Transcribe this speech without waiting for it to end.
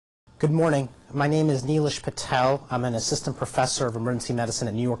Good morning. My name is Nilesh Patel. I'm an assistant professor of emergency medicine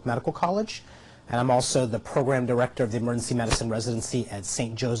at New York Medical College, and I'm also the program director of the emergency medicine residency at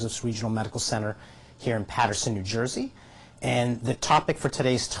St. Joseph's Regional Medical Center here in Paterson, New Jersey. And the topic for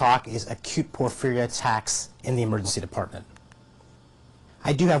today's talk is acute porphyria attacks in the emergency department.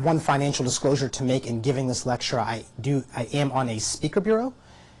 I do have one financial disclosure to make in giving this lecture. I am on a speaker bureau,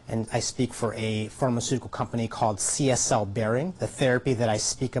 and I speak for a pharmaceutical company called CSL Behring. The therapy that I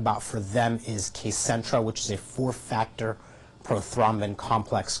speak about for them is Kcentra, which is a 4-factor prothrombin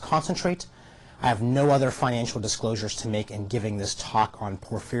complex concentrate. I have no other financial disclosures to make in giving this talk on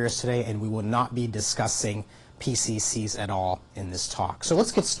porphyrias today, and we will not be discussing PCCs at all in this talk. So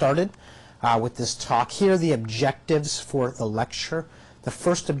let's get started with this talk. Here are the objectives for the lecture. The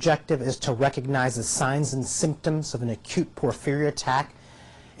first objective is to recognize the signs and symptoms of an acute porphyria attack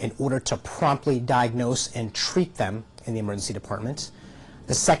in order to promptly diagnose and treat them in the emergency department.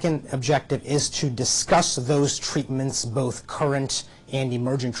 The second objective is to discuss those treatments, both current and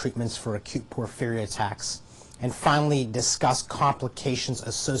emergent treatments for acute porphyria attacks. And finally, discuss complications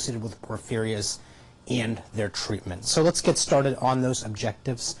associated with porphyrias and their treatment. So let's get started on those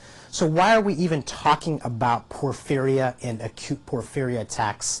objectives. So why are we even talking about porphyria and acute porphyria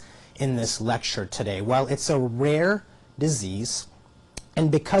attacks in this lecture today? Well, it's a rare disease, and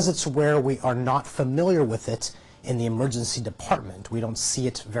because it's rare, we are not familiar with it in the emergency department. We don't see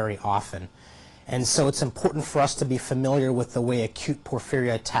it very often. And so it's important for us to be familiar with the way acute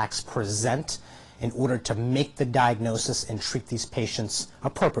porphyria attacks present in order to make the diagnosis and treat these patients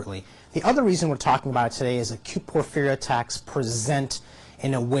appropriately. The other reason we're talking about it today is acute porphyria attacks present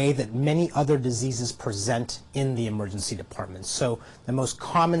in a way that many other diseases present in the emergency department. So the most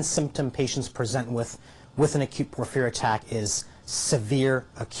common symptom patients present with an acute porphyria attack is severe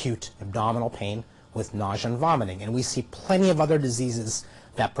acute abdominal pain with nausea and vomiting. And we see plenty of other diseases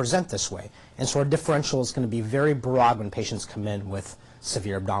that present this way. And so our differential is going to be very broad when patients come in with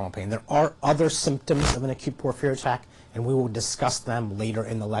severe abdominal pain. There are other symptoms of an acute porphyria attack, and we will discuss them later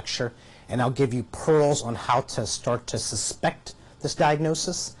in the lecture. And I'll give you pearls on how to start to suspect this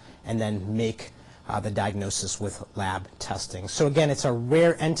diagnosis and then make the diagnosis with lab testing. So again, it's a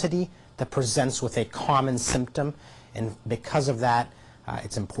rare entity that presents with a common symptom, and because of that,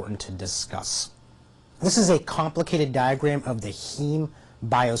 it's important to discuss. This is a complicated diagram of the heme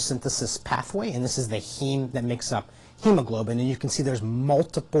biosynthesis pathway, and this is the heme that makes up hemoglobin, and you can see there's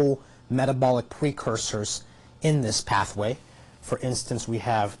multiple metabolic precursors in this pathway. For instance, we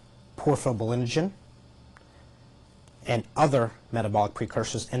have porphobilinogen and other metabolic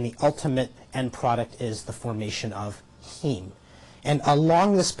precursors, and the ultimate end product is the formation of heme. And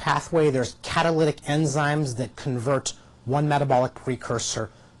along this pathway, there's catalytic enzymes that convert one metabolic precursor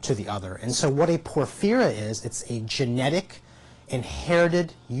to the other. And so what a porphyria is, it's a genetic,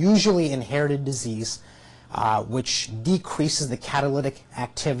 inherited, usually inherited disease, which decreases the catalytic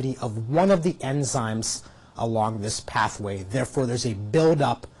activity of one of the enzymes along this pathway. Therefore, there's a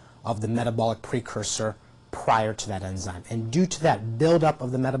buildup of the metabolic precursor prior to that enzyme. And due to that buildup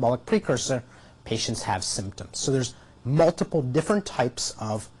of the metabolic precursor, patients have symptoms. So there's multiple different types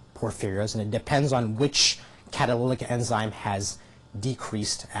of porphyrias, and it depends on which catalytic enzyme has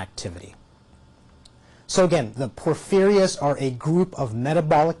decreased activity. So again, the porphyrias are a group of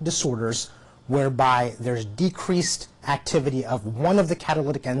metabolic disorders whereby there's decreased activity of one of the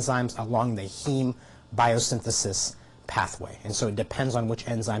catalytic enzymes along the heme biosynthesis pathway. And so it depends on which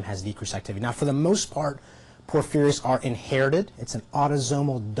enzyme has decreased activity. Now, for the most part, porphyrias are inherited. It's an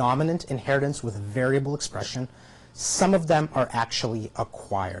autosomal dominant inheritance with variable expression. Some of them are actually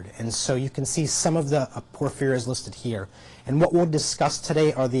acquired. And so you can see some of the porphyrias listed here. And what we'll discuss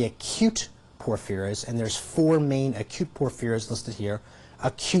today are the acute porphyrias, and there's 4 main acute porphyrias listed here.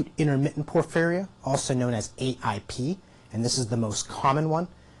 Acute intermittent porphyria, also known as AIP, and this is the most common one.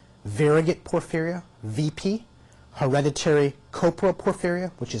 Variegate porphyria, VP. Hereditary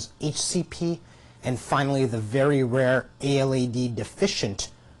coproporphyria, which is HCP. And finally, the very rare ALAD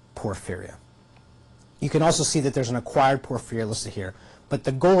deficient porphyria. You can also see that there's an acquired porphyria listed here. But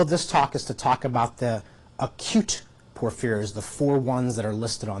the goal of this talk is to talk about the acute porphyrias, the 4 ones that are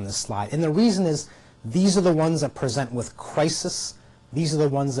listed on this slide. And the reason is these are the ones that present with crisis. These are the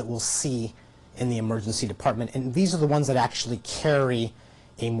ones that we'll see in the emergency department. And these are the ones that actually carry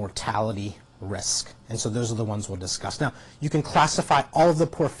a mortality risk. And so those are the ones we'll discuss. Now, you can classify all of the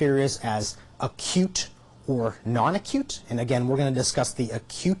porphyrias as acute or non-acute. And again, we're going to discuss the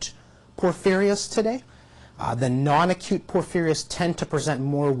acute porphyrias today. The non-acute porphyrias tend to present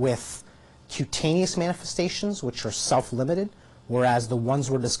more with cutaneous manifestations, which are self-limited, whereas the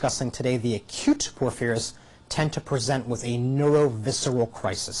ones we're discussing today, the acute porphyrias, tend to present with a neurovisceral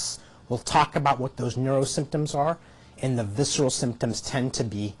crisis, We'll talk about what those neurosymptoms are, and the visceral symptoms tend to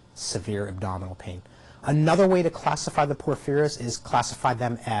be severe abdominal pain. Another way to classify the porphyrias is classify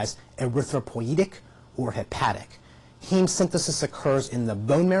them as erythropoietic or hepatic. Heme synthesis occurs in the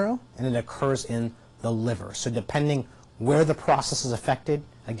bone marrow and it occurs in the liver. So depending where the process is affected,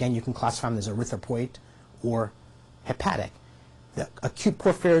 again, you can classify them as erythropoietic or hepatic. The acute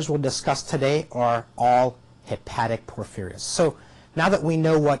porphyrias we'll discuss today are all hepatic porphyrias. So now that we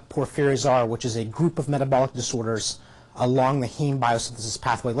know what porphyrias are, which is a group of metabolic disorders along the heme biosynthesis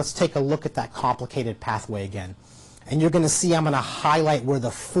pathway, let's take a look at that complicated pathway again. And you're going to see I'm going to highlight where the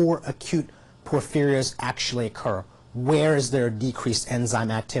 4 acute porphyrias actually occur. Where is there decreased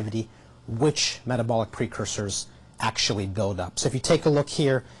enzyme activity? Which metabolic precursors actually build up? So if you take a look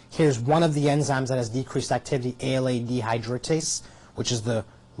here, here's one of the enzymes that has decreased activity, ALA dehydratase, which is the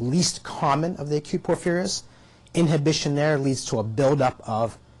least common of the acute porphyrias. Inhibition there leads to a buildup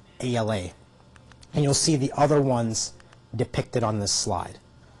of ALA. And you'll see the other ones depicted on this slide.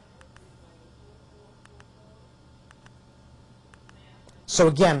 So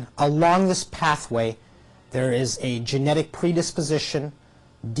again, along this pathway, there is a genetic predisposition,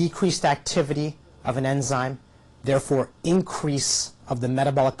 decreased activity of an enzyme, therefore increase of the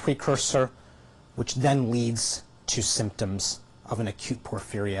metabolic precursor, which then leads to symptoms of an acute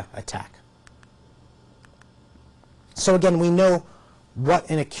porphyria attack. So again, we know what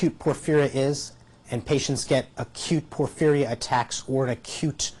an acute porphyria is, and patients get acute porphyria attacks or an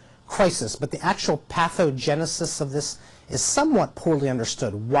acute crisis. But the actual pathogenesis of this is somewhat poorly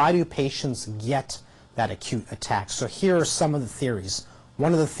understood. Why do patients get that acute attack? So here are some of the theories.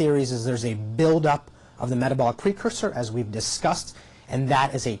 One of the theories is there's a buildup of the metabolic precursor, as we've discussed, and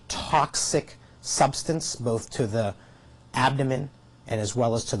that is a toxic substance both to the abdomen and as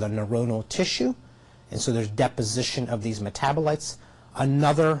well as to the neuronal tissue. And so there's deposition of these metabolites.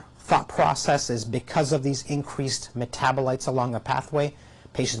 Another thought process is because of these increased metabolites along the pathway,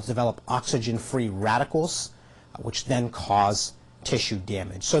 patients develop oxygen-free radicals, which then cause tissue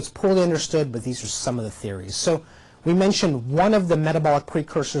damage. So it's poorly understood, but these are some of the theories. So we mentioned one of the metabolic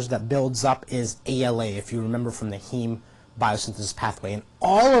precursors that builds up is ALA, if you remember from the heme biosynthesis pathway. And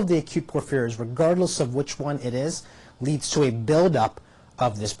all of the acute porphyrias, regardless of which one it is, leads to a buildup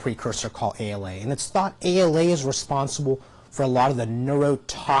of this precursor called ALA. And it's thought ALA is responsible for a lot of the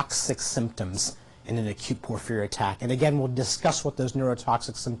neurotoxic symptoms in an acute porphyria attack. And again, we'll discuss what those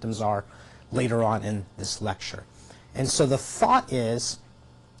neurotoxic symptoms are later on in this lecture. And so the thought is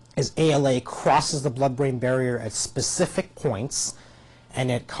ALA crosses the blood-brain barrier at specific points, and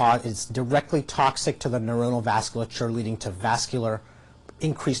it's directly toxic to the neuronal vasculature, leading to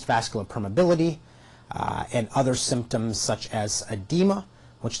increased vascular permeability and other symptoms such as edema,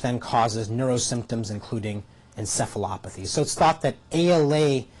 which then causes neurosymptoms including encephalopathy. So it's thought that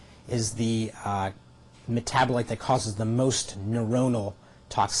ALA is the metabolite that causes the most neuronal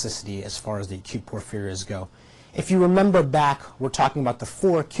toxicity as far as the acute porphyrias go. If you remember back, we're talking about the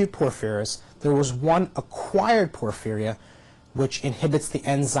 4 acute porphyrias. There was one acquired porphyria which inhibits the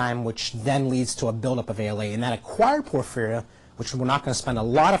enzyme, which then leads to a buildup of ALA. And that acquired porphyria, which we're not going to spend a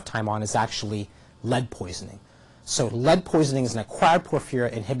lot of time on, is actually lead poisoning. So lead poisoning is an acquired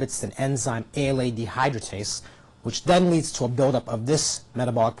porphyria, inhibits an enzyme, ALA dehydratase, which then leads to a buildup of this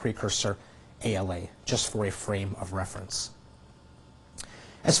metabolic precursor, ALA, just for a frame of reference.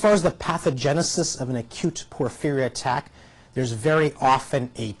 As far as the pathogenesis of an acute porphyria attack, there's very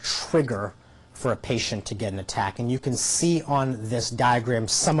often a trigger for a patient to get an attack. And you can see on this diagram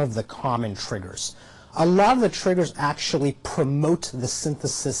some of the common triggers. A lot of the triggers actually promote the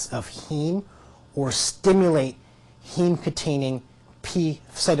synthesis of heme or stimulate heme-containing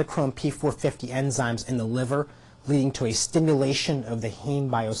cytochrome P450 enzymes in the liver, leading to a stimulation of the heme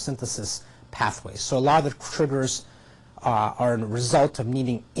biosynthesis pathway. So a lot of the triggers are a result of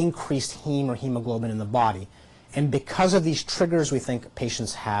needing increased heme or hemoglobin in the body. And because of these triggers, we think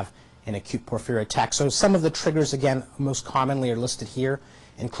patients have an acute porphyria attack. So some of the triggers, again, most commonly are listed here,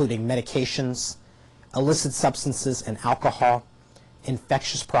 including medications, illicit substances and alcohol,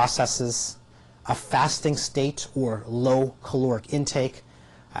 infectious processes, a fasting state or low caloric intake,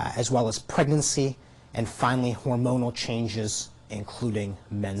 as well as pregnancy, and finally hormonal changes, including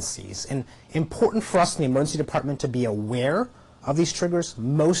menses. And important for us in the emergency department to be aware of these triggers.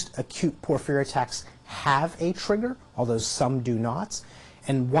 Most acute porphyria attacks have a trigger, although some do not.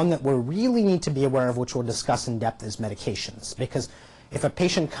 And one that we really need to be aware of, which we'll discuss in depth, is medications. Because if a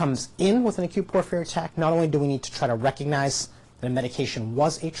patient comes in with an acute porphyria attack, not only do we need to try to recognize that a medication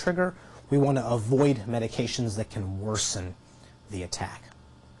was a trigger, we want to avoid medications that can worsen the attack.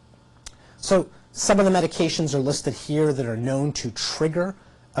 So some of the medications are listed here that are known to trigger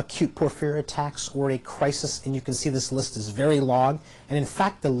acute porphyria attacks or a crisis, and you can see this list is very long, and in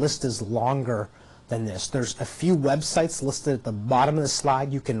fact the list is longer than this. There's a few websites listed at the bottom of the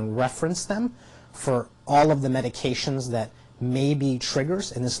slide. You can reference them for all of the medications that may be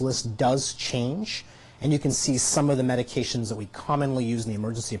triggers, and this list does change, and you can see some of the medications that we commonly use in the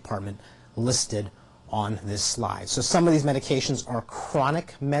emergency department listed on this slide. So some of these medications are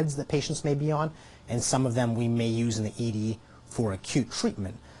chronic meds that patients may be on, and some of them we may use in the ED for acute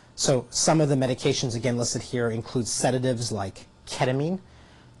treatment. So some of the medications again listed here include sedatives like ketamine,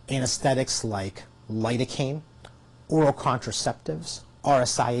 anesthetics like lidocaine, oral contraceptives,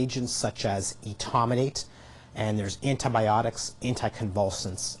 RSI agents such as etomidate, and there's antibiotics,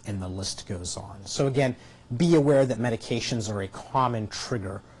 anticonvulsants, and the list goes on. So again, be aware that medications are a common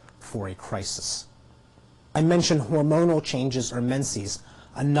trigger for a crisis. I mentioned hormonal changes or menses,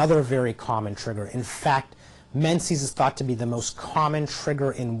 another very common trigger. In fact, menses is thought to be the most common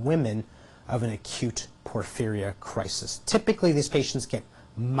trigger in women of an acute porphyria crisis. Typically, these patients get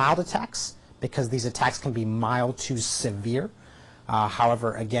mild attacks because these attacks can be mild to severe.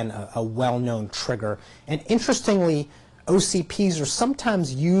 However, again, a well-known trigger. And interestingly, OCPs are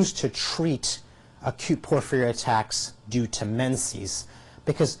sometimes used to treat acute porphyria attacks due to menses,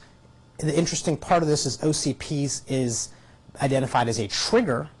 because the interesting part of this is OCPs is identified as a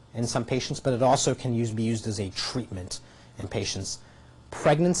trigger in some patients, but it also can be used as a treatment in patients.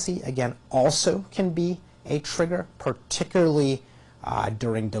 Pregnancy, again, also can be a trigger, particularly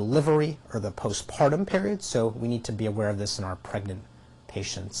during delivery or the postpartum period, so we need to be aware of this in our pregnant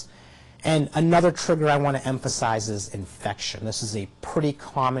patients. And another trigger I want to emphasize is infection. This is a pretty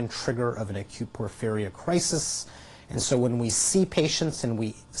common trigger of an acute porphyria crisis, and so when we see patients and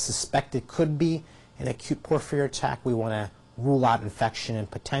we suspect it could be an acute porphyria attack, we want to rule out infection and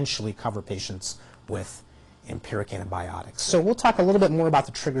potentially cover patients with empiric antibiotics. So we'll talk a little bit more about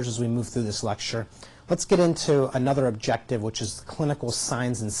the triggers as we move through this lecture. Let's get into another objective, which is clinical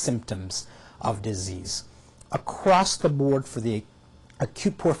signs and symptoms of disease. Across the board for the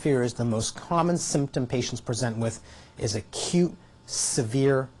acute porphyria, the most common symptom patients present with is acute,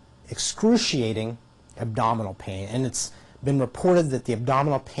 severe, excruciating abdominal pain. And it's been reported that the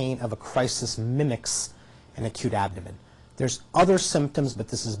abdominal pain of a crisis mimics an acute abdomen. There's other symptoms, but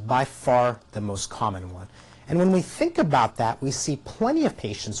this is by far the most common one. And when we think about that, we see plenty of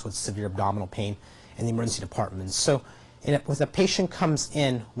patients with severe abdominal pain in the emergency department. So when a patient comes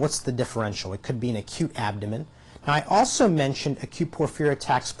in, what's the differential? It could be an acute abdomen. Now, I also mentioned acute porphyria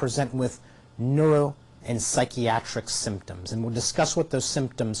attacks present with neuro and psychiatric symptoms, and we'll discuss what those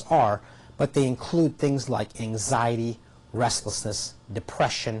symptoms are, but they include things like anxiety, restlessness,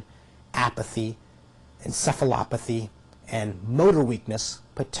 depression, apathy, encephalopathy, and motor weakness,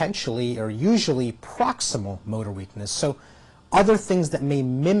 potentially or usually proximal motor weakness. So other things that may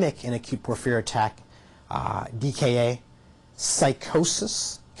mimic an acute porphyria attack, DKA,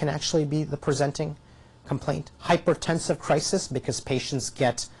 psychosis can actually be the presenting complaint, hypertensive crisis because patients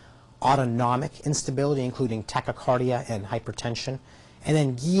get autonomic instability, including tachycardia and hypertension, and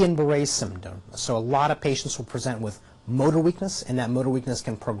then Guillain-Barré syndrome. So a lot of patients will present with motor weakness, and that motor weakness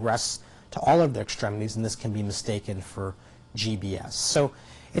can progress to all of their extremities, and this can be mistaken for GBS. So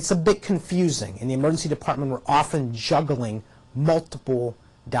it's a bit confusing. In the emergency department, we're often juggling multiple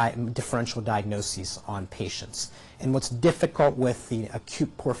differential diagnoses on patients. And what's difficult with the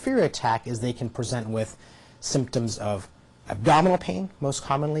acute porphyria attack is they can present with symptoms of abdominal pain, most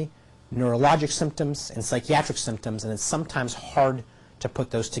commonly, neurologic symptoms, and psychiatric symptoms, and it's sometimes hard to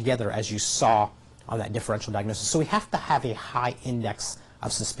put those together, as you saw on that differential diagnosis. So we have to have a high index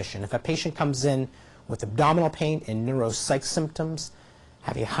of suspicion. If a patient comes in with abdominal pain and neuropsych symptoms,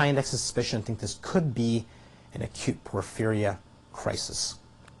 have a high index of suspicion and think this could be an acute porphyria crisis.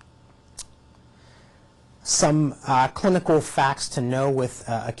 Some clinical facts to know with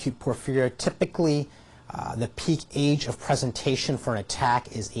acute porphyria. Typically, the peak age of presentation for an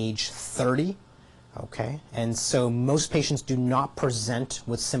attack is age 30. Okay, and so most patients do not present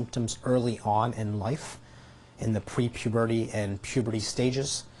with symptoms early on in life, in the pre-puberty and puberty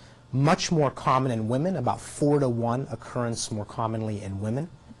stages. Much more common in women, about 4 to 1 occurrence more commonly in women.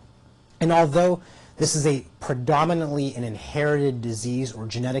 And although this is a predominantly an inherited disease or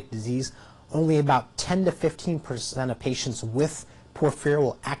genetic disease, only about 10 to 15% of patients with porphyria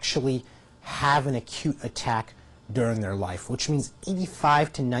will actually have an acute attack during their life, which means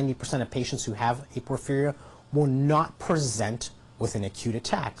 85 to 90% of patients who have a porphyria will not present with an acute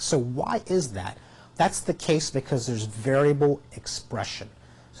attack. So why is that? That's the case because there's variable expression.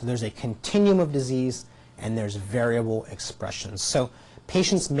 So there's a continuum of disease and there's variable expression. So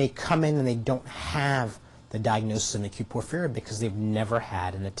patients may come in and they don't have the diagnosis of acute porphyria because they've never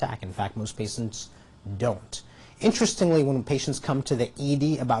had an attack. In fact, most patients don't. Interestingly, when patients come to the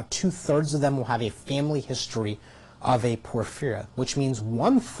ED, about 2/3 of them will have a family history of a porphyria, which means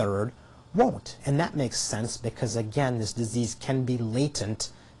 1/3 won't. And that makes sense because, again, this disease can be latent,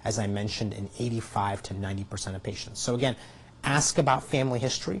 as I mentioned, in 85 to 90% of patients. So again, ask about family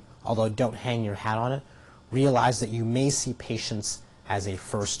history, although don't hang your hat on it. Realize that you may see patients as a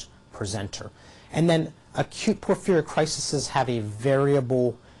first presenter. And then acute porphyria crises have a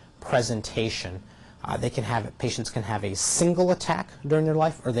variable presentation. Patients can have a single attack during their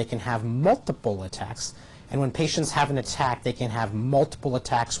life, or they can have multiple attacks. And when patients have an attack, they can have multiple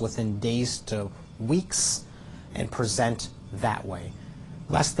attacks within days to weeks and present that way.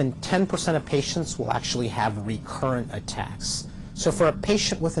 Less than 10% of patients will actually have recurrent attacks. So for a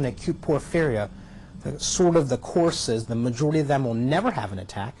patient with an acute porphyria, the course is the majority of them will never have an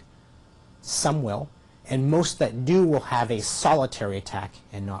attack, some will, and most that do will have a solitary attack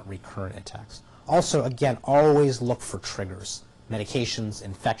and not recurrent attacks. Also, again, always look for triggers, medications,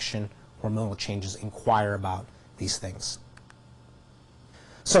 infection, hormonal changes. Inquire about these things.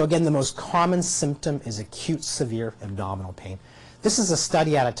 So again, the most common symptom is acute severe abdominal pain. This is a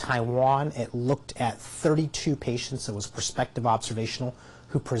study out of Taiwan. It looked at 32 patients. It was prospective observational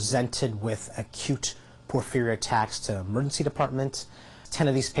who presented with acute porphyria attacks to emergency department. 10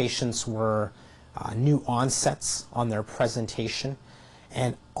 of these patients were new onsets on their presentation,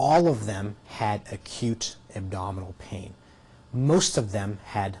 and all of them had acute abdominal pain. Most of them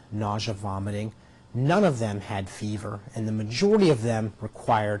had nausea, vomiting. None of them had fever, and the majority of them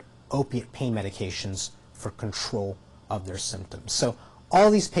required opiate pain medications for control of their symptoms. So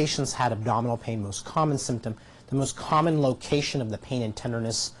all these patients had abdominal pain, most common symptom. The most common location of the pain and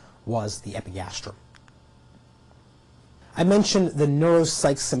tenderness was the epigastrium. I mentioned the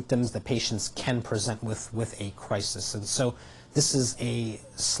neuropsych symptoms that patients can present with a crisis, and so this is a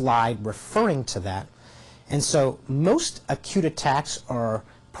slide referring to that. And so most acute attacks are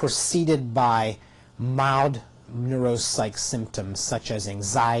preceded by mild neuropsych symptoms such as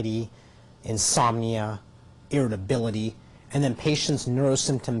anxiety, insomnia, irritability, and then patients'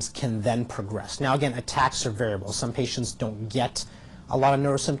 neurosymptoms can then progress. Now again, attacks are variable. Some patients don't get a lot of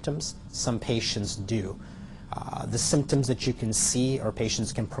neurosymptoms, some patients do. The symptoms that you can see or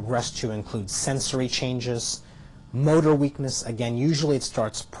patients can progress to include sensory changes, motor weakness. Again, usually it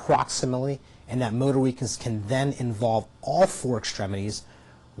starts proximally, and that motor weakness can then involve all four extremities,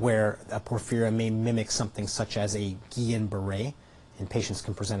 where a porphyria may mimic something such as a Guillain-Barré, and patients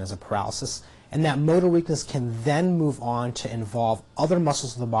can present as a paralysis. And that motor weakness can then move on to involve other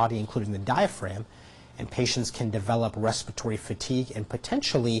muscles of the body, including the diaphragm, and patients can develop respiratory fatigue and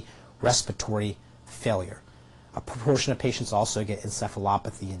potentially respiratory failure. A proportion of patients also get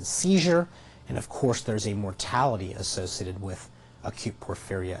encephalopathy and seizure, and of course there's a mortality associated with acute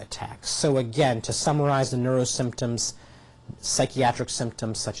porphyria attacks. So again, to summarize the neurosymptoms, psychiatric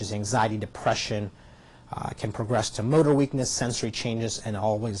symptoms such as anxiety, depression, can progress to motor weakness, sensory changes, and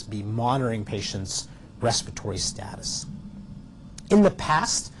always be monitoring patients' respiratory status. In the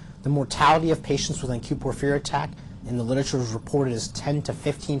past, the mortality of patients with an acute porphyria attack in the literature is reported as 10 to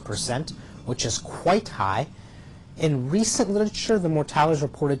 15%, which is quite high. In recent literature, the mortality is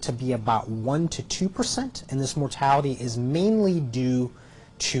reported to be about 1 to 2%, and this mortality is mainly due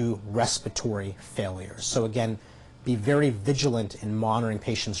to respiratory failure. So again, be very vigilant in monitoring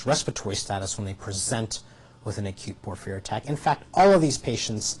patients' respiratory status when they present with an acute porphyria attack. In fact, all of these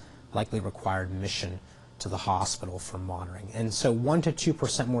patients likely require admission to the hospital for monitoring. And so 1 to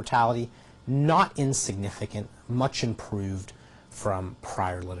 2% mortality, not insignificant, much improved from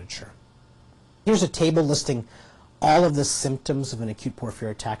prior literature. Here's a table listing all of the symptoms of an acute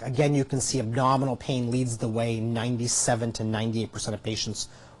porphyria attack. Again, you can see abdominal pain leads the way. 97 to 98% of patients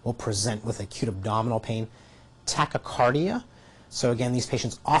will present with acute abdominal pain. Tachycardia. So again, these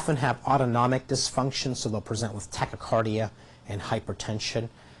patients often have autonomic dysfunction, so they'll present with tachycardia and hypertension.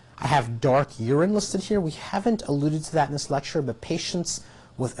 I have dark urine listed here. We haven't alluded to that in this lecture, but patients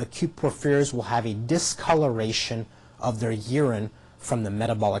with acute porphyrias will have a discoloration of their urine from the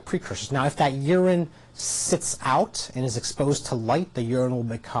metabolic precursors. Now, if that urine sits out and is exposed to light, the urine will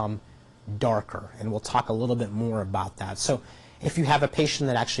become darker, and we'll talk a little bit more about that. So if you have a patient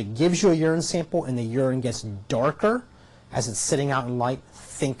that actually gives you a urine sample and the urine gets darker as it's sitting out in light,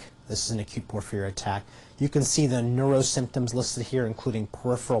 think this is an acute porphyria attack. You can see the neurosymptoms listed here, including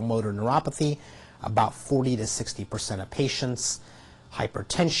peripheral motor neuropathy, about 40 to 60% of patients,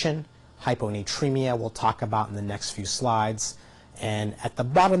 hypertension, hyponatremia, we'll talk about in the next few slides, and at the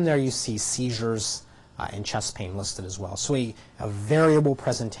bottom there you see seizures and chest pain listed as well. So a variable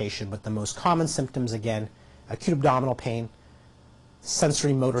presentation, but the most common symptoms, again, acute abdominal pain,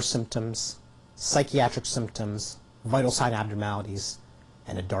 sensory motor symptoms, psychiatric symptoms, vital sign abnormalities,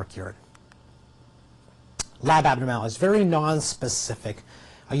 and a dark urine. Lab abnormalities, very non-specific.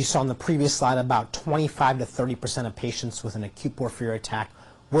 You saw on the previous slide about 25 to 30% of patients with an acute porphyria attack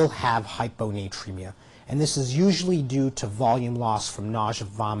will have hyponatremia. And this is usually due to volume loss from nausea,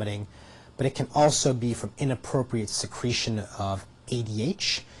 vomiting, but it can also be from inappropriate secretion of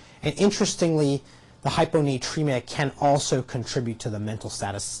ADH. And interestingly, the hyponatremia can also contribute to the mental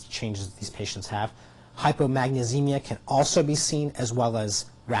status changes that these patients have. Hypomagnesemia can also be seen, as well as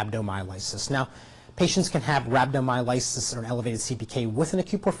rhabdomyolysis. Now, patients can have rhabdomyolysis or an elevated CPK with an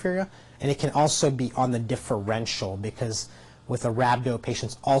acute porphyria, and it can also be on the differential, because with a rhabdo,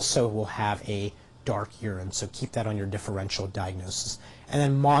 patients also will have a dark urine. So keep that on your differential diagnosis. And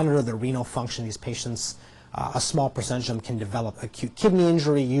then monitor the renal function of these patients. A small percentage of them can develop acute kidney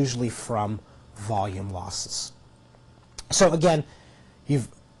injury, usually from volume losses. So again,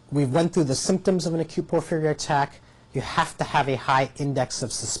 we went through the symptoms of an acute porphyria attack. You have to have a high index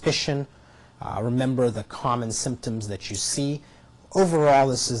of suspicion. Remember the common symptoms that you see. Overall,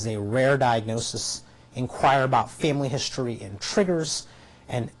 this is a rare diagnosis. Inquire about family history and triggers.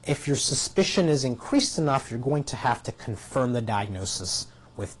 And if your suspicion is increased enough, you're going to have to confirm the diagnosis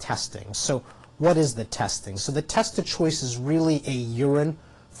with testing. So what is the testing? So the test of choice is really a urine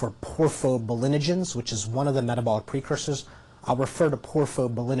for porphobilinogens, which is one of the metabolic precursors. I'll refer to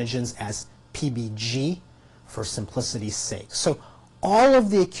porphobilinogens as PBG for simplicity's sake. So all of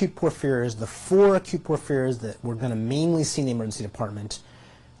the acute porphyrias, the 4 acute porphyrias that we're going to mainly see in the emergency department,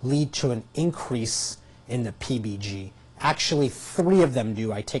 lead to an increase in the PBG. Actually, 3 of them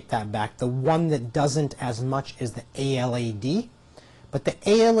do. I take that back. The one that doesn't as much is the ALAD. But the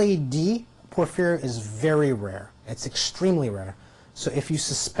ALAD porphyria is very rare. It's extremely rare. So if you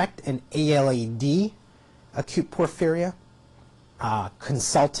suspect an ALAD acute porphyria,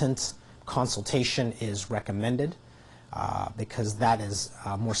 consultation is recommended because that is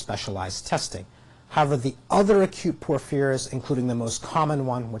more specialized testing. However, the other acute porphyrias, including the most common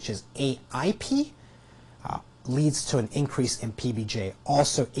one, which is AIP, leads to an increase in PBJ.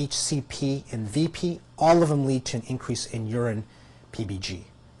 Also HCP and VP, all of them lead to an increase in urine PBG.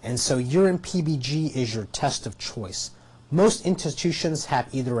 And so urine PBG is your test of choice. Most institutions have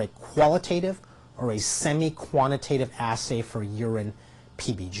either a qualitative or a semi-quantitative assay for urine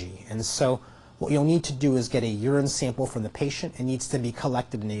PBG. And so what you'll need to do is get a urine sample from the patient. It needs to be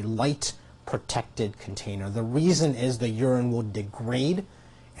collected in a light protected container. The reason is the urine will degrade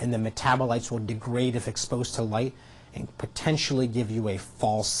and the metabolites will degrade if exposed to light and potentially give you a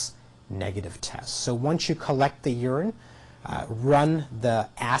false negative test. So once you collect the urine, run the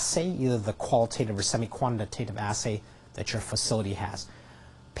assay, either the qualitative or semi-quantitative assay that your facility has.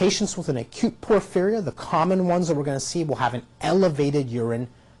 Patients with an acute porphyria, the common ones that we're going to see, will have an elevated urine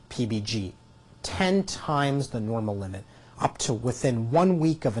PBG, 10 times the normal limit, up to within 1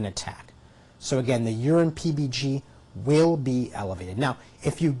 week of an attack. So again, the urine PBG will be elevated. Now,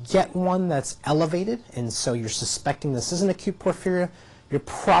 if you get one that's elevated, and so you're suspecting this isn't acute porphyria, you're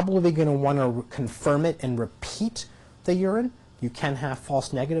probably going to want to confirm it and repeat the urine. You can have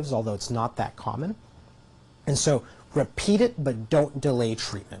false negatives, although it's not that common. And so repeat it, but don't delay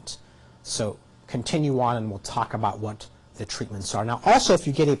treatment. So continue on, and we'll talk about what the treatments are. Now, also, if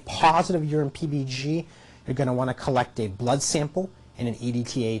you get a positive urine PBG, you're going to want to collect a blood sample in an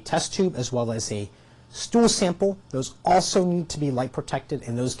EDTA test tube, as well as a stool sample. Those also need to be light protected,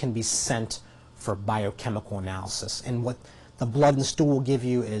 and those can be sent for biochemical analysis. And what the blood and stool will give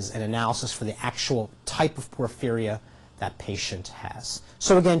you is an analysis for the actual type of porphyria that patient has.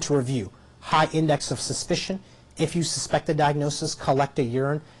 So again, to review, high index of suspicion. If you suspect a diagnosis, collect a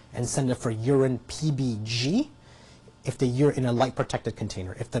urine and send it for urine PBG if the urine in a light protected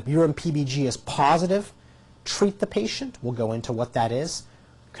container. If the urine PBG is positive, treat the patient. We'll go into what that is.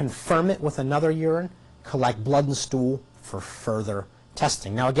 Confirm it with another urine. Collect blood and stool for further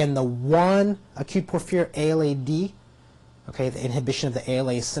testing. Now again, the one acute porphyria ALAD, okay, the inhibition of the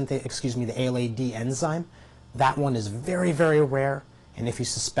the ALAD enzyme, that one is very, very rare. And if you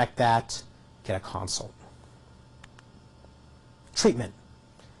suspect that, get a consult. Treatment.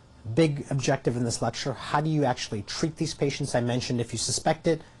 Big objective in this lecture. How do you actually treat these patients? I mentioned if you suspect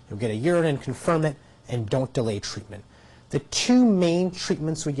it, you'll get a urine and confirm it, and don't delay treatment. The 2 main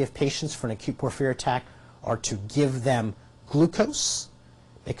treatments we give patients for an acute porphyria attack are to give them glucose,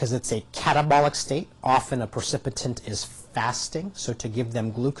 because it's a catabolic state. Often a precipitant is fasting, so to give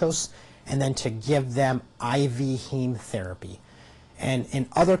them glucose, and then to give them IV heme therapy. And in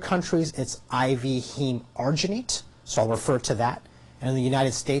other countries, it's IV heme arginate, so I'll refer to that. And in the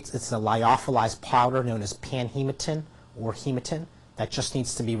United States, it's a lyophilized powder known as panhematin or hematin that just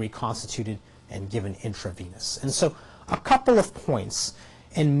needs to be reconstituted and given intravenous. And so a couple of points.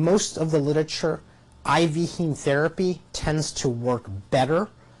 In most of the literature, IV heme therapy tends to work better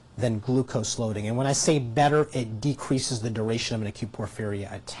than glucose loading. And when I say better, it decreases the duration of an acute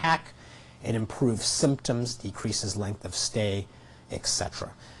porphyria attack, it improves symptoms, decreases length of stay,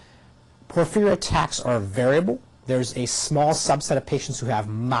 etc. Porphyria attacks are variable. There's a small subset of patients who have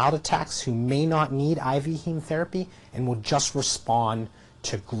mild attacks who may not need IV heme therapy and will just respond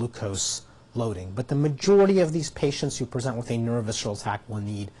to glucose loading. But the majority of these patients who present with a neurovisceral attack will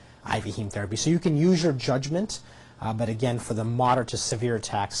need IV heme therapy. So you can use your judgment, but again, for the moderate to severe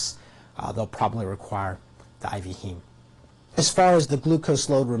attacks, they'll probably require the IV heme. As far as the glucose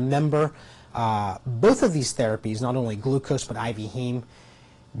load, remember, both of these therapies, not only glucose but IV heme,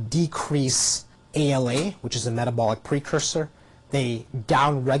 decrease ALA, which is a metabolic precursor. They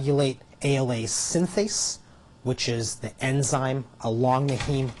downregulate ALA synthase, which is the enzyme along the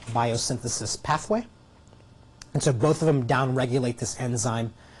heme biosynthesis pathway. And so both of them downregulate this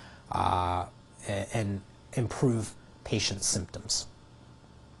enzyme and improve patient symptoms.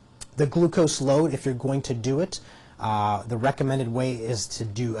 The glucose load, if you're going to do it, the recommended way is to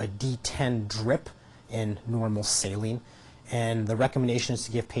do a D10 drip in normal saline. And the recommendation is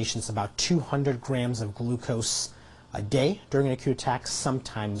to give patients about 200 grams of glucose a day during an acute attack,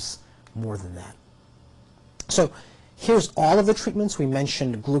 sometimes more than that. So here's all of the treatments. We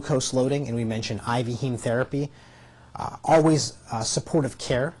mentioned glucose loading and we mentioned IV heme therapy. Always supportive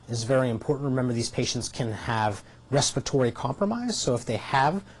care is very important. Remember, these patients can have respiratory compromise. So if they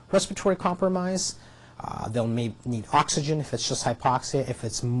have respiratory compromise, they'll may need oxygen if it's just hypoxia. If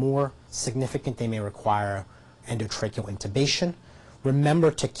it's more significant, they may require endotracheal intubation.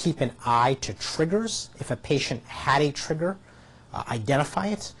 Remember to keep an eye to triggers. If a patient had a trigger, identify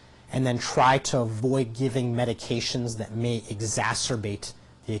it, and then try to avoid giving medications that may exacerbate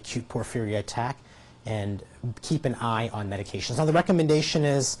the acute porphyria attack, and keep an eye on medications. Now, the recommendation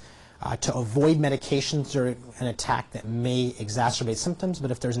is to avoid medications during an attack that may exacerbate symptoms,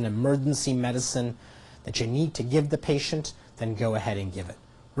 but if there's an emergency medicine that you need to give the patient, then go ahead and give it.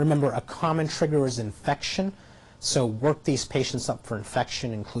 Remember, a common trigger is infection, so work these patients up for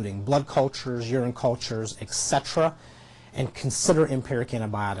infection, including blood cultures, urine cultures, etc., and consider empiric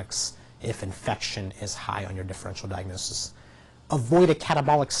antibiotics if infection is high on your differential diagnosis. Avoid a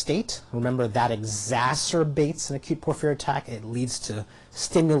catabolic state. Remember, that exacerbates an acute porphyria attack. It leads to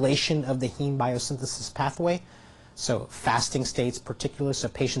stimulation of the heme biosynthesis pathway. So fasting states particularly, so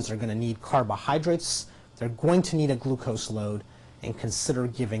patients are going to need carbohydrates. They're going to need a glucose load, and consider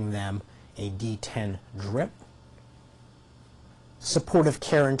giving them a D10 drip. Supportive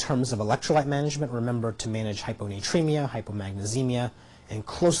care in terms of electrolyte management. Remember to manage hyponatremia, hypomagnesemia, and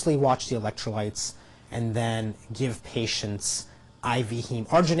closely watch the electrolytes, and then give patients IV heme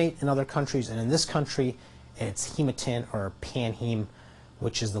arginate in other countries, and in this country it's hematin or panheme,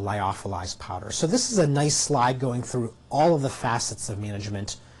 which is the lyophilized powder. So this is a nice slide going through all of the facets of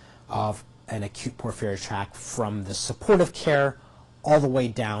management of an acute porphyria attack, from the supportive care all the way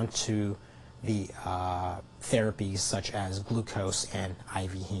down to the therapies such as glucose and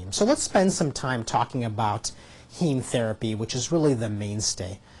IV heme. So let's spend some time talking about heme therapy, which is really the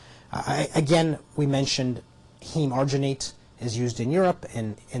mainstay. Again, we mentioned heme arginate is used in Europe,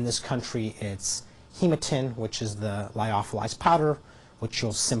 and in this country it's hematin, which is the lyophilized powder, which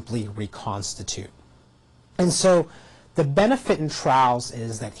you'll simply reconstitute. And so the benefit in trials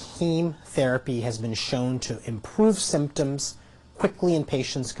is that heme therapy has been shown to improve symptoms quickly in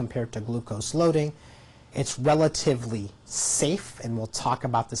patients compared to glucose loading. It's relatively safe, and we'll talk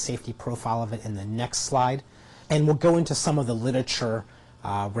about the safety profile of it in the next slide. And we'll go into some of the literature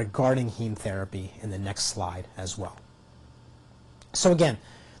regarding heme therapy in the next slide as well. So again,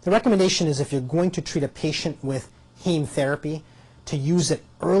 the recommendation is, if you're going to treat a patient with heme therapy, to use it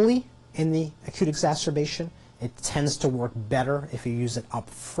early in the acute exacerbation. It tends to work better if you use it up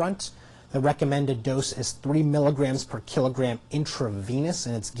front. The recommended dose is 3 milligrams per kilogram intravenous,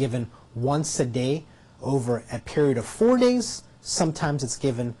 and it's given once a day over a period of 4 days. Sometimes it's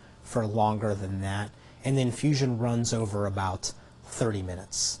given for longer than that, and the infusion runs over about 30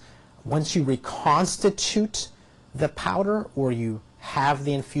 minutes. Once you reconstitute the powder, or you have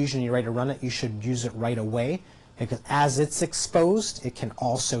the infusion, you're ready to run it, you should use it right away, because as it's exposed, it can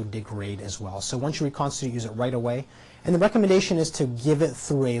also degrade as well. So once you reconstitute, use it right away. And the recommendation is to give it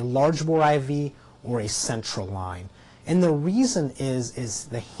through a large bore IV or a central line. And the reason is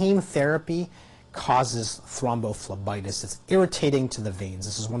the heme therapy causes thrombophlebitis. It's irritating to the veins.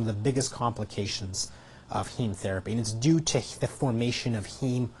 This is one of the biggest complications of heme therapy, and it's due to the formation of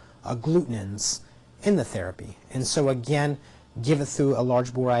heme agglutinins in the therapy. And so again, give it through a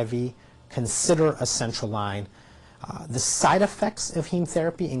large bore IV, consider a central line. The side effects of heme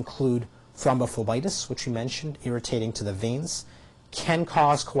therapy include thrombophlebitis, which we mentioned, irritating to the veins, can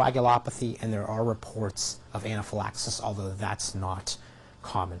cause coagulopathy, and there are reports of anaphylaxis, although that's not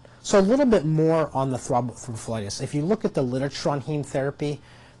common. So a little bit more on the thrombophlebitis. If you look at the literature on heme therapy,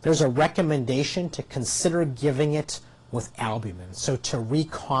 there's a recommendation to consider giving it with albumin. So to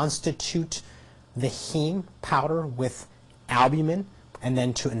reconstitute the heme powder with albumin and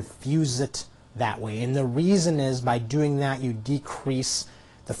then to infuse it that way. And the reason is by doing that you decrease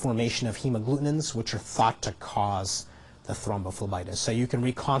the formation of heme agglutinins, which are thought to cause the thrombophlebitis. So you can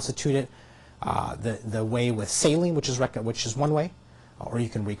reconstitute it the way with saline, which is one way, or you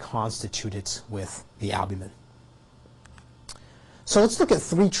can reconstitute it with the albumin. So let's look at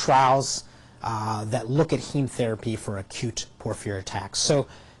 3 trials that look at heme therapy for acute porphyria attacks. So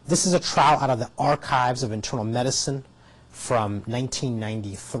this is a trial out of the Archives of Internal Medicine from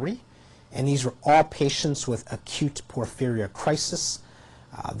 1993, and these were all patients with acute porphyria crisis.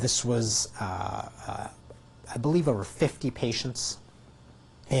 This was, I believe, over 50 patients,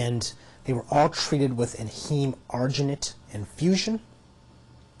 and they were all treated with an heme arginate infusion,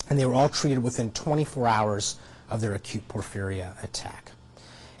 and they were all treated within 24 hours of their acute porphyria attack.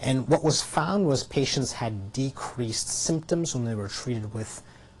 And what was found was patients had decreased symptoms when they were treated with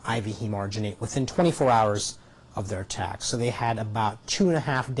IV heme arginate within 24 hours of their attack. So they had about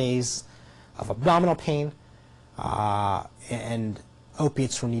 2.5 days of abdominal pain, and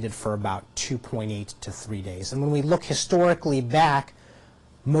opiates were needed for about 2.8 to 3 days. And when we look historically back,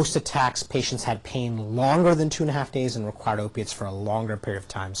 most attacks, patients had pain longer than 2.5 days and required opiates for a longer period of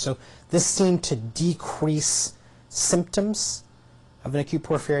time. So this seemed to decrease symptoms of an acute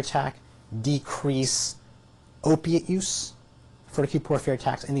porphyria attack, decrease opiate use for acute porphyria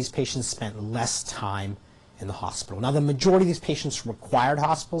attacks, and these patients spent less time in the hospital. Now, the majority of these patients required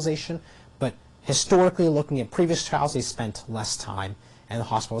hospitalization, but historically, looking at previous trials, they spent less time in the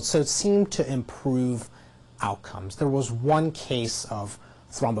hospital. So it seemed to improve outcomes. There was one case of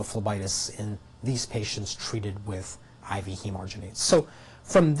thrombophlebitis in these patients treated with IV heme arginate. So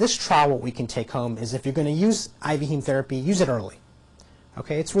from this trial, what we can take home is if you're going to use IV heme therapy, use it early.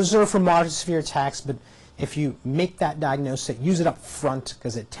 Okay, it's reserved for moderate to severe attacks, but if you make that diagnosis, use it up front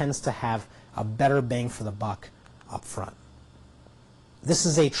because it tends to have a better bang for the buck up front. This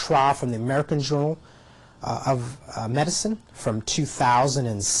is a trial from the American Journal of Medicine from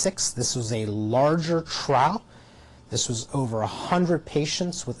 2006. This was a larger trial. This was over 100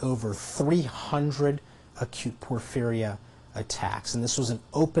 patients with over 300 acute porphyria attacks. And this was an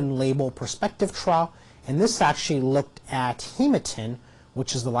open label prospective trial. And this actually looked at hematin,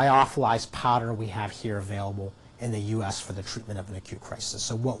 which is the lyophilized powder we have here available in the U.S. for the treatment of an acute crisis.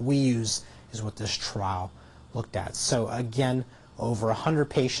 So what we use is what this trial looked at. So again, over 100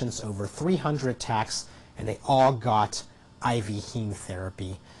 patients, over 300 attacks, and they all got IV heme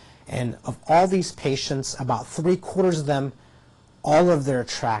therapy. And of all these patients, about 3/4 of them, all of their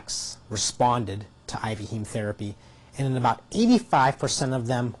attacks responded to IV heme therapy. And in about 85% of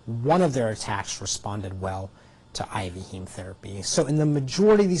them, one of their attacks responded well to IV heme therapy. So in the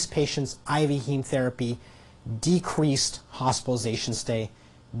majority of these patients, IV heme therapy decreased hospitalization stay,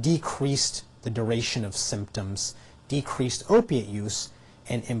 decreased the duration of symptoms, decreased opiate use,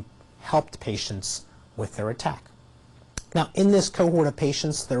 and helped patients with their attack. Now, in this cohort of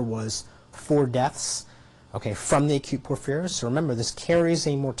patients, there was 4 deaths, okay, from the acute porphyria. So remember, this carries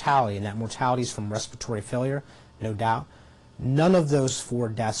a mortality, and that mortality is from respiratory failure, no doubt. None of those 4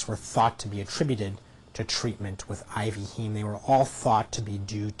 deaths were thought to be attributed to treatment with IV heme. They were all thought to be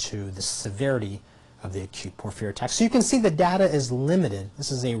due to the severity of the acute porphyria attack. So you can see the data is limited.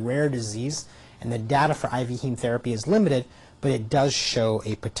 This is a rare disease, and the data for IV heme therapy is limited, but it does show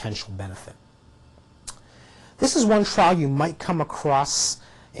a potential benefit. This is one trial you might come across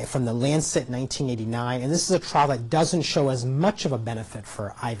from the Lancet 1989, and this is a trial that doesn't show as much of a benefit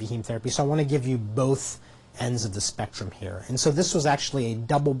for IV heme therapy, so I want to give you both ends of the spectrum here. And so this was actually a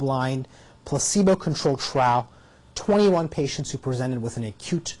double-blind, placebo-controlled trial, 21 patients who presented with an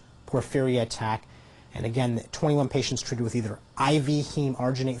acute porphyria attack, and again, 21 patients treated with either IV heme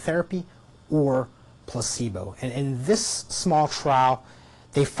arginate therapy or placebo. And in this small trial,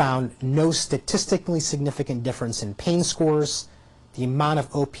 they found no statistically significant difference in pain scores, the amount of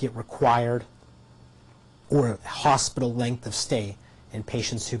opiate required, or hospital length of stay in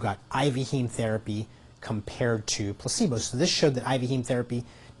patients who got IV heme therapy compared to placebo. So this showed that IV heme therapy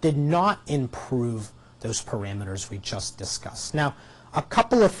did not improve those parameters we just discussed. Now, a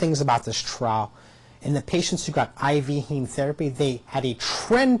couple of things about this trial. in the patients who got IV heme therapy, they had a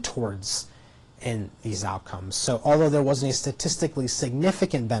trend towards in these outcomes. So although there wasn't a statistically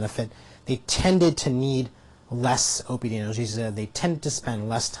significant benefit, they tended to need less opiate analgesia, they tended to spend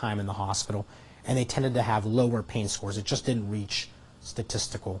less time in the hospital, and they tended to have lower pain scores. It just didn't reach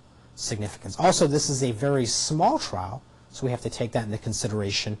statistical significance. Also, this is a very small trial, so we have to take that into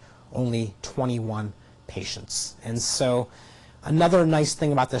consideration, only 21 patients. And so another nice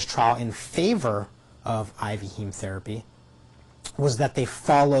thing about this trial in favor of IV heme therapy was that they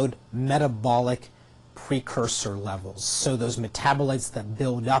followed metabolic precursor levels. So those metabolites that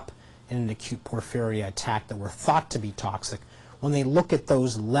build up in an acute porphyria attack that were thought to be toxic, when they look at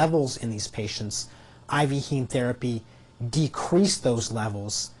those levels in these patients, IV heme therapy decreased those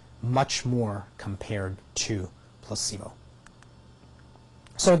levels much more compared to placebo.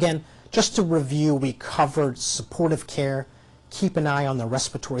 So again, just to review, we covered supportive care, keep an eye on the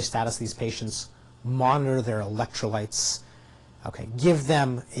respiratory status of these patients, monitor their electrolytes, okay, give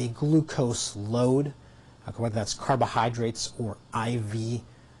them a glucose load, okay, whether that's carbohydrates or IV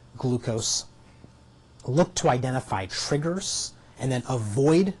glucose. Look to identify triggers and then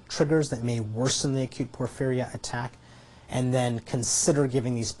avoid triggers that may worsen the acute porphyria attack, and then consider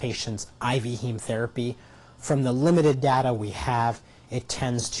giving these patients IV heme therapy. From the limited data we have, it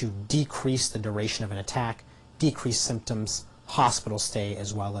tends to decrease the duration of an attack, decrease symptoms, hospital stay,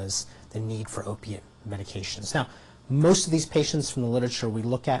 as well as the need for opiate medications. Now, most of these patients from the literature we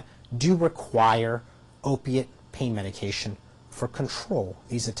look at do require opiate pain medication for control.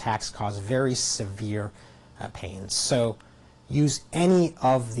 These attacks cause very severe pain. So use any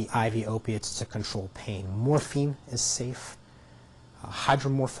of the IV opiates to control pain. Morphine is safe.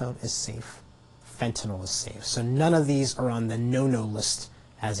 Hydromorphone is safe. Fentanyl is safe. So none of these are on the no-no list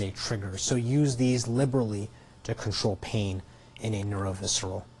as a trigger. So use these liberally to control pain in a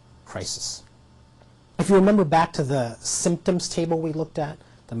neurovisceral crisis. If you remember back to the symptoms table we looked at,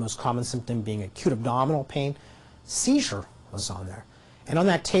 the most common symptom being acute abdominal pain, seizure was on there. And on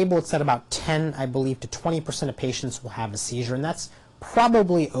that table it said about 10, I believe, to 20% of patients will have a seizure, and that's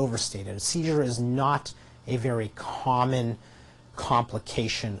probably overstated. A seizure is not a very common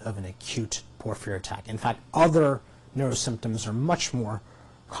complication of an acute porphyria attack. In fact, other neurosymptoms are much more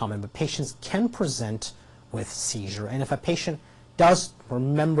common, but patients can present with seizure. And if a patient does,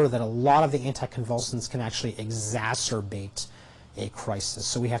 remember that a lot of the anticonvulsants can actually exacerbate a crisis.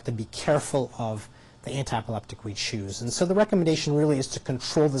 So we have to be careful of the antiepileptic we choose. And so the recommendation really is to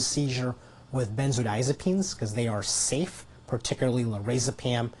control the seizure with benzodiazepines because they are safe, particularly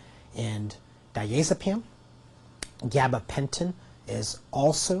lorazepam and diazepam. Gabapentin is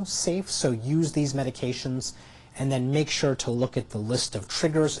also safe, so use these medications and then make sure to look at the list of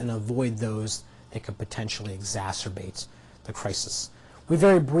triggers and avoid those that could potentially exacerbate the crisis. We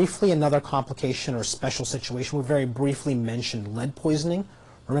very briefly, another complication or special situation, we very briefly mentioned lead poisoning.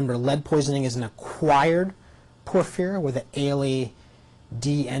 Remember, lead poisoning is an acquired porphyria where the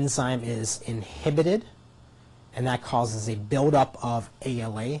ALA-D enzyme is inhibited, and that causes a buildup of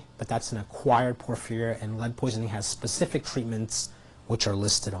ALA, but that's an acquired porphyria, and lead poisoning has specific treatments which are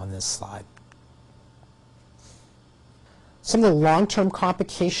listed on this slide. Some of the long-term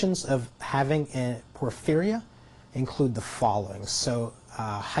complications of having a porphyria include the following. So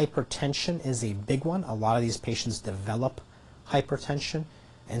hypertension is a big one. A lot of these patients develop hypertension,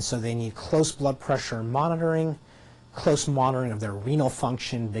 and so they need close blood pressure monitoring, close monitoring of their renal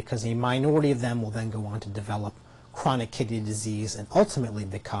function, because a minority of them will then go on to develop chronic kidney disease and ultimately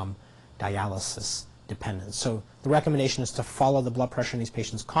become dialysis dependent. So the recommendation is to follow the blood pressure in these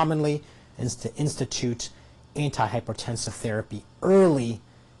patients commonly and to institute antihypertensive therapy early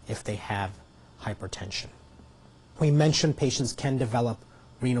if they have hypertension. We mentioned patients can develop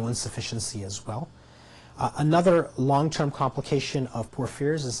renal insufficiency as well. Another long-term complication of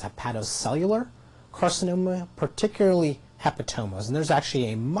porphyrias is hepatocellular carcinoma, particularly hepatomas. And there's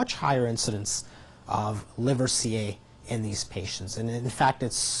actually a much higher incidence of liver CA in these patients. And in fact,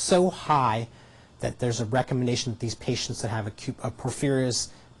 it's so high that there's a recommendation that these patients that have acute porphyrias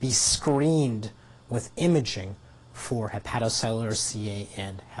be screened with imaging for hepatocellular CA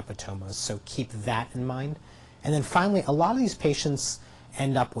and hepatomas. So keep that in mind. And then finally, a lot of these patients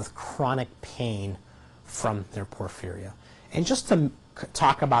end up with chronic pain from their porphyria. And just to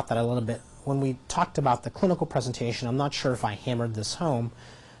talk about that a little bit, when we talked about the clinical presentation, I'm not sure if I hammered this home,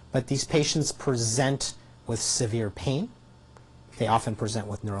 but these patients present with severe pain. They often present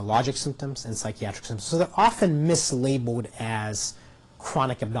with neurologic symptoms and psychiatric symptoms. So they're often mislabeled as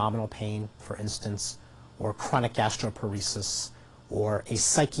chronic abdominal pain, for instance, or chronic gastroparesis, or a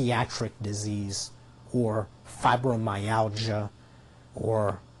psychiatric disease, or fibromyalgia,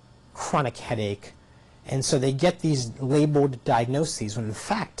 or chronic headache. And so they get these labeled diagnoses when in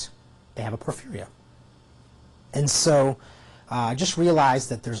fact they have a porphyria. And so just realize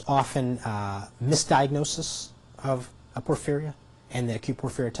that there's often misdiagnosis of a porphyria and the acute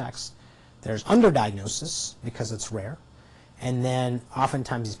porphyria attacks. There's underdiagnosis because it's rare. And then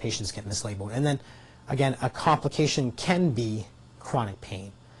oftentimes these patients get mislabeled. And then again, a complication can be chronic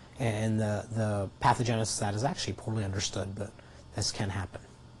pain. And the pathogenesis of that is actually poorly understood, but this can happen.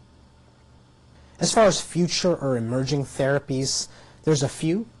 As far as future or emerging therapies, there's a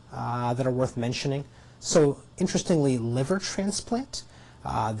few that are worth mentioning. So interestingly, liver transplant.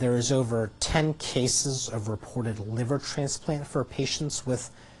 There is over 10 cases of reported liver transplant for patients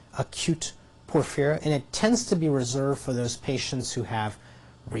with acute porphyria, and it tends to be reserved for those patients who have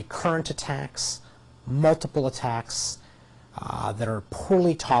recurrent attacks, multiple attacks, that are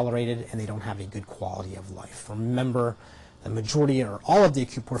poorly tolerated and they don't have a good quality of life. Remember, the majority or all of the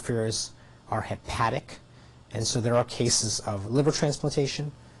acute porphyrias are hepatic, and so there are cases of liver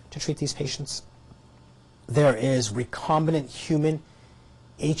transplantation to treat these patients. There is recombinant human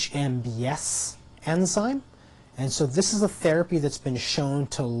HMBS enzyme, and so this is a therapy that's been shown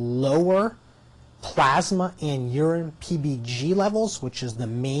to lower plasma and urine PBG levels, which is the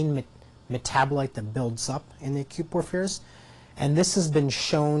main metabolite that builds up in the acute porphyrias. And this has been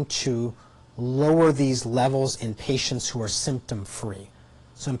shown to lower these levels in patients who are symptom-free.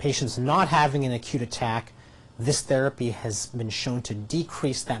 So in patients not having an acute attack, this therapy has been shown to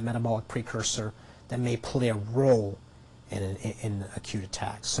decrease that metabolic precursor that may play a role in acute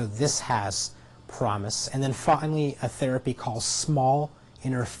attacks. So this has promise. And then finally, a therapy called small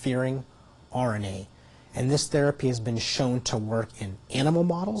interfering RNA. And this therapy has been shown to work in animal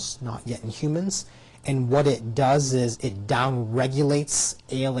models, not yet in humans. And what it does is it downregulates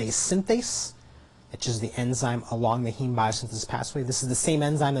ALA synthase, which is the enzyme along the heme biosynthesis pathway. This is the same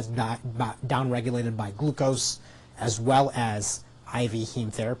enzyme that's downregulated by glucose as well as IV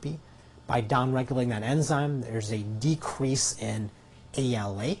heme therapy. By downregulating that enzyme, there's a decrease in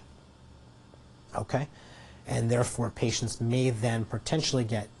ALA, okay? And therefore, patients may then potentially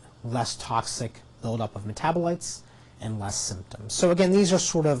get less toxic buildup of metabolites and less symptoms. So again, these are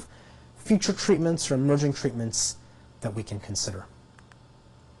sort of future treatments or emerging treatments that we can consider.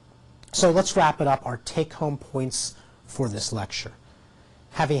 So let's wrap it up. Our take-home points for this lecture.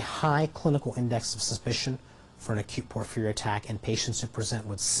 Have a high clinical index of suspicion for an acute porphyria attack in patients who present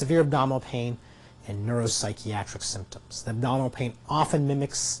with severe abdominal pain and neuropsychiatric symptoms. The abdominal pain often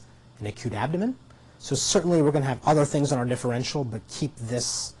mimics an acute abdomen, so certainly we're going to have other things on our differential, but keep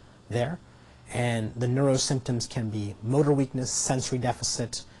this there. And the neuro symptoms can be motor weakness, sensory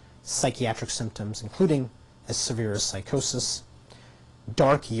deficit, psychiatric symptoms, including as severe as psychosis.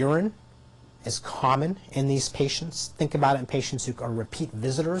 Dark urine is common in these patients. Think about it in patients who are repeat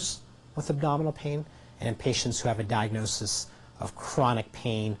visitors with abdominal pain and in patients who have a diagnosis of chronic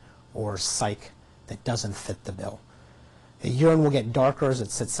pain or psych that doesn't fit the bill. The urine will get darker as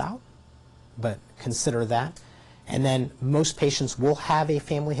it sits out, but consider that. And then most patients will have a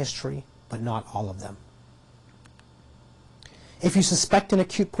family history, but not all of them. If you suspect an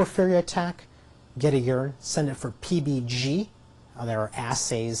acute porphyria attack, get a urine, send it for PBG. There are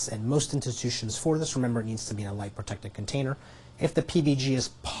assays in most institutions for this. Remember, it needs to be in a light protected container. If the PBG is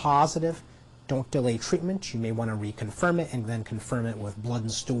positive, don't delay treatment. You may want to reconfirm it and then confirm it with blood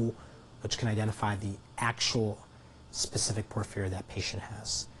and stool, which can identify the actual specific porphyria that patient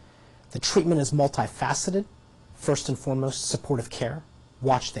has. The treatment is multifaceted. First and foremost, supportive care.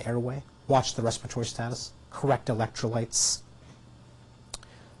 Watch the airway, watch the respiratory status, correct electrolytes.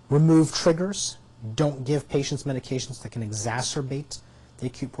 Remove triggers. Don't give patients medications that can exacerbate the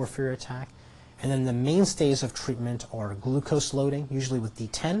acute porphyria attack. And then the mainstays of treatment are glucose loading, usually with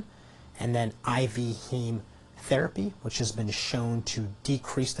D10, and then IV heme therapy, which has been shown to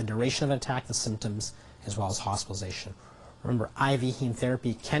decrease the duration of an attack, the symptoms, as well as hospitalization. Remember, IV heme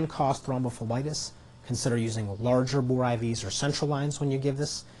therapy can cause thrombophlebitis. Consider using larger bore IVs or central lines when you give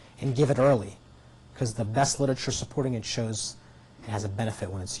this, and give it early, because the best literature supporting it shows it has a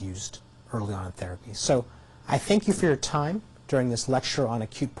benefit when it's used early on in therapy. So I thank you for your time during this lecture on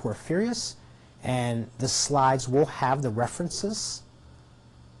acute porphyrias, and the slides will have the references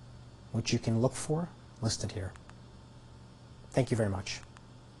which you can look for listed here. Thank you very much.